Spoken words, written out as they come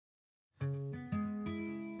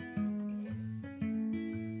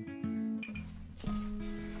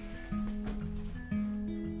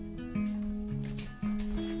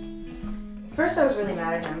First I was really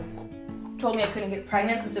mad at him. Told me I couldn't get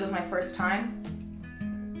pregnant since it was my first time.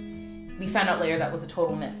 We found out later that was a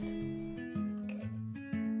total myth.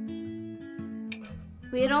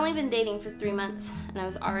 We had only been dating for 3 months and I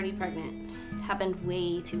was already pregnant. It happened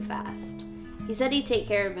way too fast. He said he'd take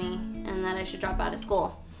care of me and that I should drop out of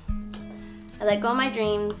school. I let go of my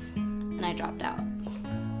dreams and I dropped out.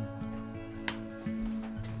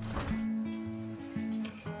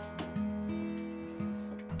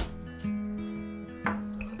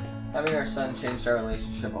 Having our son changed our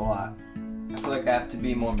relationship a lot. I feel like I have to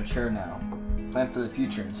be more mature now, plan for the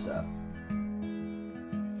future and stuff.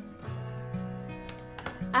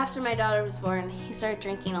 After my daughter was born, he started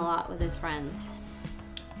drinking a lot with his friends.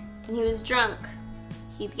 When he was drunk,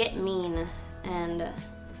 he'd get mean, and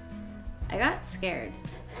I got scared.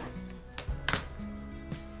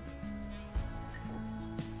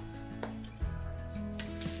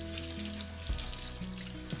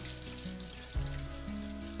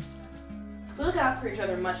 We look out for each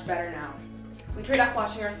other much better now. We trade off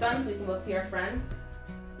watching our sons so we can both see our friends.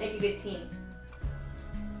 Make a good team.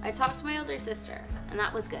 I talked to my older sister, and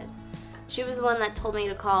that was good. She was the one that told me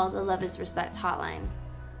to call the Love is Respect hotline.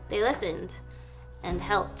 They listened and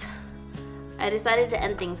helped. I decided to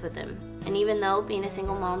end things with him, and even though being a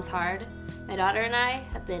single mom's hard, my daughter and I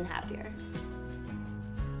have been happier.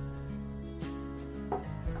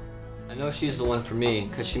 I know she's the one for me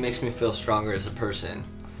because she makes me feel stronger as a person.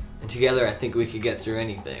 And together I think we could get through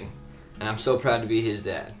anything. And I'm so proud to be his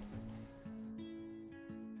dad.